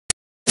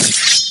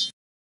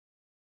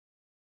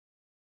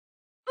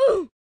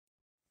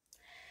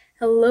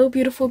Hello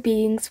beautiful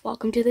beings,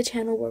 welcome to the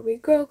channel where we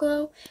grow,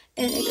 glow,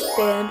 and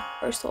expand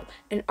our soul.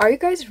 And are you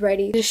guys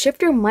ready to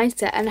shift your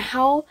mindset and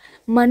how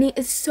money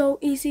is so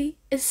easy,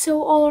 it's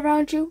so all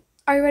around you?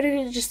 Are you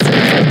ready to just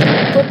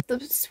flip the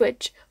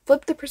switch,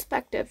 flip the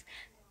perspective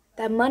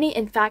that money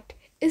in fact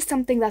is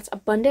something that's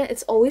abundant,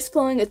 it's always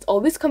flowing, it's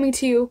always coming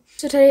to you.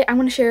 So today I'm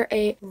going to share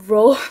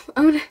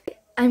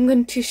I'm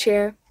going to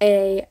share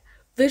a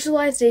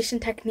visualization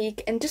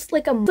technique and just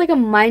like a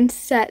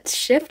mindset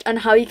shift on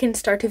how you can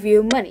start to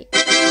view money.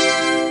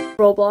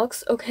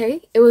 Roblox,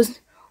 okay, it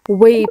was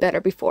way better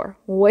before,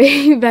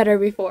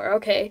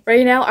 okay?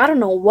 Right now, I don't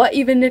know what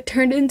even it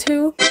turned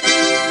into.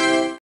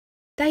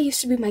 That used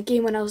to be my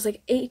game when I was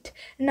like 8,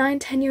 9,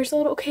 10 years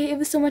old, okay? It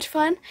was so much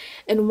fun.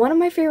 And one of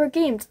my favorite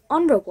games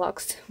on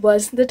Roblox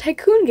was the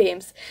tycoon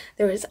games.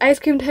 There was Ice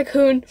Cream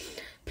Tycoon,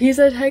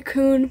 Pizza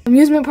Tycoon,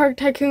 Amusement Park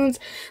Tycoons.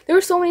 There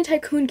were so many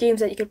tycoon games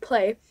that you could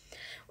play,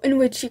 in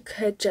which you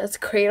could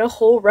just create a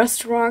whole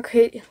restaurant,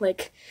 create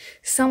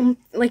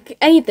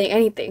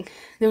anything.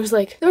 There was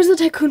a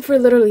tycoon for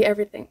literally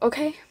everything,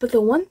 okay? But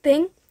the one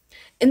thing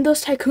in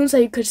those tycoons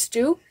that you could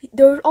do,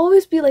 there would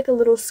always be like a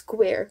little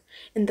square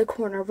in the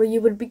corner where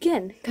you would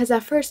begin, because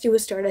at first you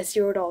would start at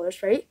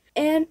 $0, right?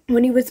 And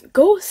when you would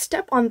go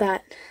step on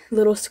that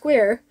little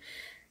square,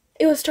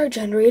 it would start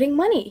generating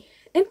money,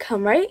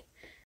 income, right?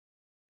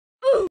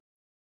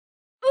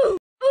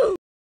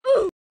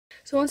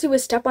 So once you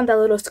would step on that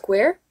little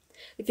square,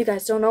 if you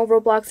guys don't know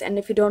Roblox and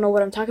if you don't know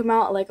what I'm talking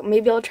about, like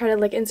maybe I'll try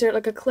to insert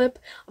a clip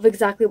of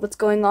exactly what's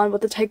going on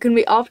with the tycoon.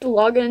 We have to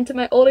log into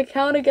my old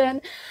account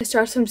again. It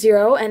starts from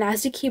 0, and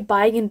as you keep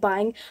buying and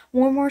buying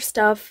more and more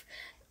stuff,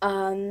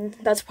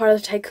 that's part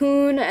of the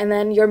tycoon, and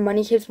then your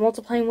money keeps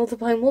multiplying. So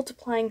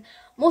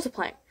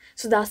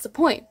that's the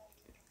point.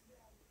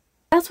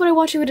 That's what I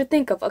want you to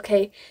think of,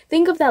 okay?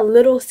 Think of that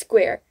little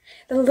square.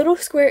 The little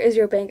square is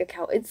your bank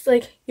account. It's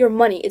like your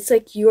money. It's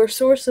like your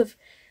source of,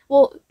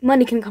 well,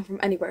 money can come from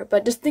anywhere,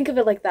 but just think of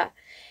it like that.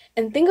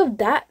 And think of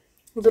that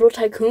little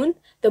tycoon,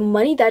 the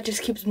money that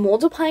just keeps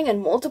multiplying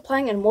and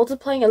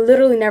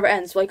literally never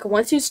ends. Like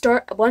once you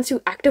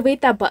activate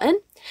that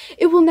button,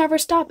 it will never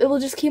stop. It will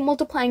just keep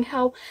multiplying,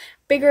 how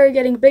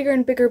getting bigger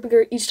and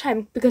bigger each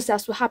time, because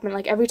that's what happened.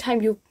 Like every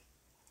time you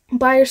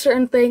buy a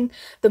certain thing,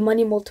 the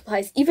money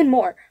multiplies even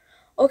more.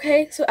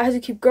 Okay, so as you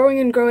keep growing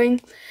and growing,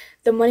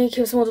 the money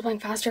keeps multiplying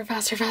faster.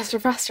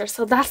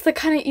 So that's the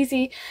kind of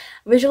easy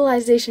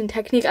visualization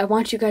technique I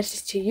want you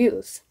guys to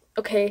use,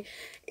 okay?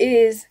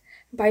 Is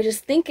by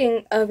just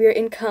thinking of your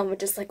income,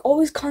 just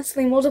always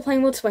constantly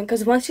multiplying,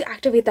 because once you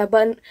activate that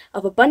button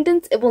of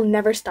abundance, it will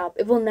never stop.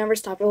 You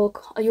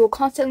will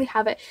constantly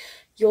have it.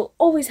 You'll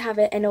always have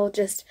it, and it'll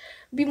just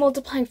be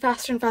multiplying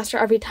faster and faster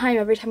every time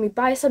you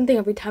buy something,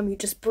 every time you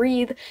just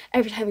breathe,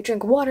 every time you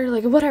drink water,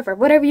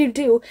 whatever you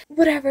do,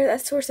 whatever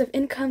that source of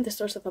income, the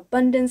source of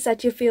abundance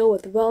that you feel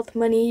with wealth,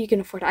 money, you can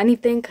afford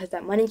anything, because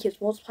that money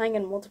keeps multiplying.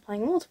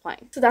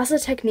 So that's the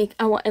technique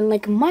I want, and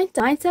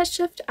mindset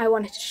shift I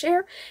wanted to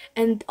share.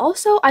 And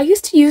also, I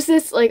used to use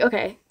this,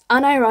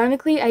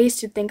 unironically, I used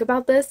to think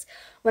about this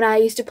when I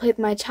used to play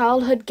my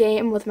childhood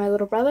game with my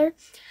little brother.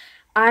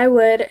 I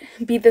would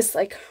be this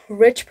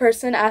rich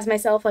person as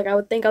myself. I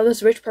would think of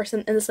this rich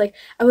person, and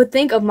I would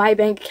think of my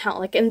bank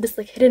account in this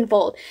hidden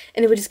vault,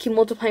 and it would just keep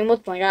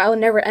multiplying. I would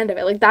never end of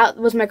it. That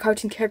was my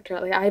cartoon character.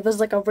 I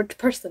was a rich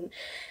person.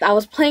 I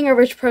was playing a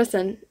rich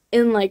person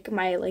in my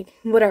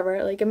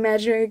whatever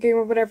imaginary game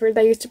or whatever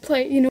that I used to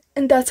play, you know.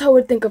 And that's how I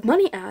would think of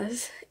money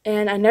as.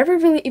 And I never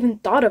really even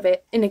thought of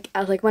it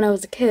when I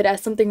was a kid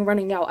as something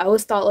running out. I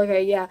always thought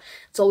okay, yeah,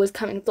 it's always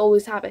coming, it's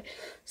always happening.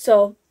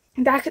 So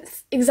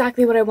that's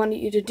exactly what I wanted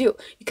you to do.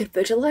 You could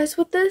visualize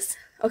with this,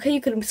 okay? You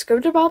could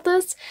script about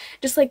this.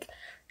 Just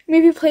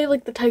maybe play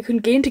the tycoon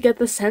game to get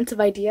the sense of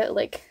idea,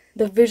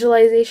 the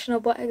visualization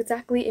of what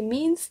exactly it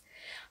means.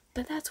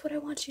 But that's what I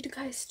want you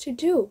guys to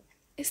do.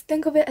 Is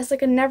think of it as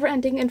a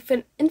never-ending,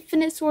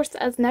 infinite source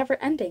as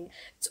never-ending.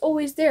 It's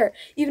always there.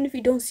 Even if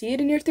you don't see it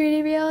in your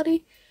 3D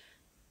reality,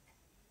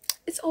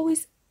 it's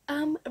always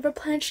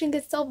replenishing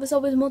itself, is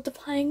always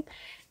multiplying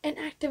and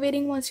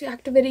activating. Once you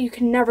activate it, you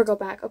can never go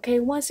back, okay?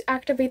 Once you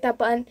activate that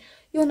button,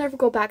 you'll never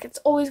go back. It's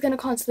always going to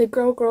constantly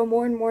grow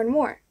more and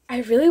more.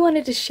 I really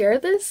wanted to share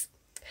this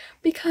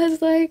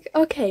because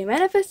okay,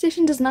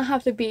 manifestation does not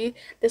have to be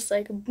this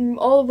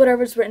all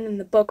whatever's written in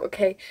the book,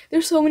 okay?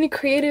 There's so many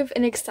creative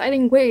and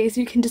exciting ways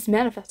you can just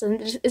manifest,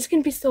 and it's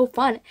gonna be so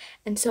fun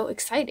and so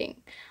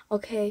exciting,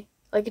 okay?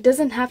 It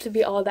doesn't have to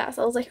be all that.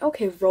 So I was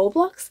okay,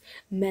 Roblox,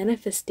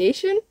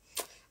 manifestation,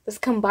 let's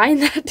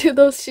combine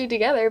those two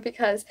together,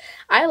 because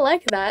I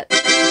like that.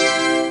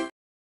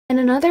 And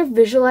another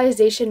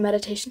visualization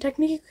meditation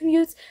technique you can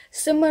use,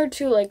 similar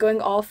to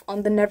going off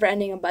on the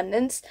never-ending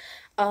abundance,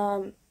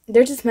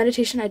 there's this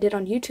meditation I did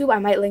on YouTube. I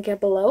might link it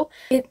below.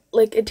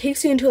 It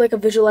takes you into a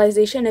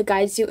visualization. It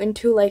guides you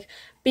into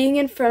being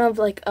in front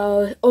of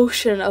a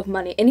ocean of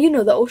money, and you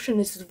know the ocean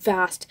is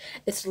vast,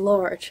 it's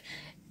large,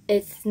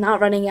 it's not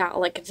running out.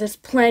 Like, it's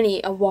just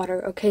plenty of water,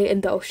 okay,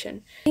 in the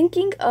ocean.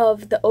 Thinking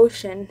of the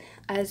ocean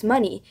as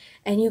money,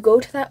 and you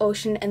go to that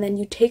ocean and then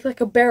you take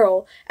like a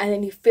barrel and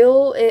then you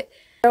fill it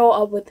barrel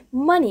up with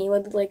money,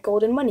 with like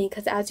golden money,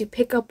 because as you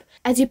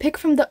pick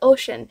from the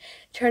ocean,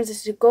 it turns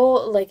into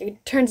gold, like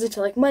it turns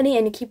into like money,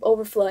 and you keep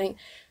overflowing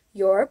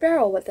your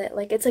barrel with it.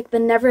 Like, it's like the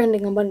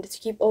never-ending abundance.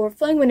 You keep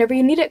overflowing. Whenever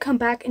you need it, come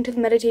back into the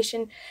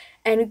meditation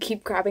and you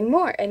keep grabbing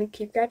more and you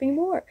keep grabbing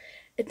more.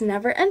 It's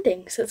never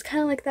ending. So it's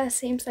kind of like that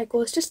same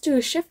cycle. It's just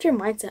to shift your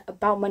mindset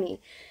about money,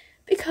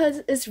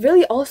 because it's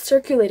really all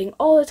circulating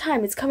all the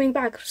time. It's coming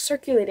back,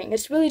 circulating.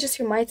 It's really just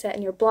your mindset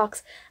and your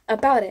blocks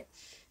about it.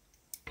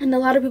 And a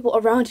lot of people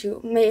around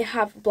you may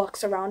have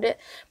blocks around it,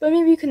 but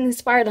maybe you can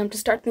inspire them to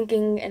start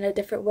thinking in a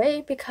different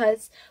way,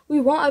 because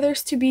we want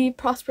others to be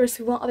prosperous,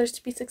 we want others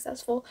to be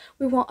successful,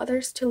 we want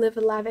others to live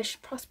a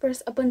lavish,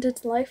 prosperous,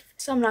 abundant life.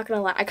 So I'm not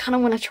gonna lie, I kind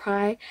of want to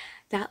try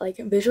that, like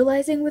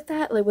visualizing with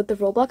that, like with the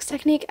Roblox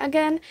technique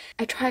again.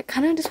 I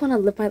kind of just want to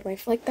live my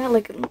life like that,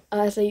 like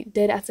as I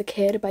did as a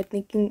kid, by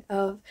thinking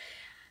of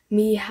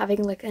me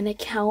having like an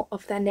account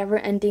of that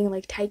never-ending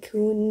like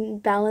tycoon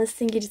balance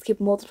thing. You just keep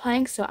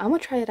multiplying. So I'm gonna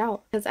try it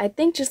out, because I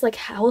think just like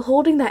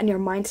holding that in your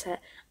mindset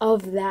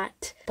of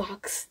that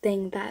box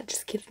thing that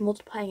just keeps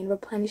multiplying and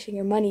replenishing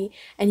your money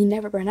and you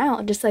never burn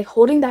out, just like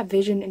holding that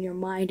vision in your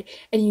mind,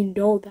 and you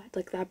know that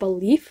like that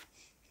belief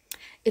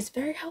is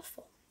very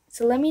helpful.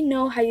 So let me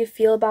know how you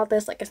feel about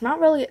this. Like, it's not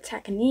really a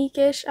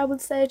technique-ish, I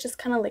would say, just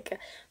kind of like a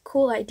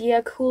cool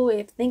idea, cool way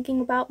of thinking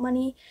about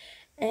money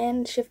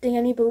and shifting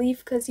any belief,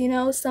 because you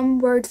know, some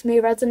words may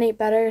resonate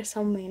better,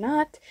 some may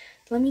not.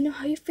 Let me know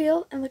how you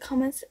feel in the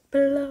comments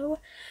below.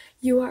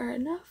 You are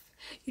enough,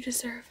 you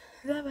deserve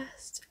the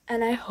best,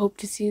 and I hope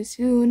to see you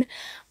soon.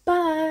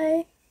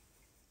 Bye.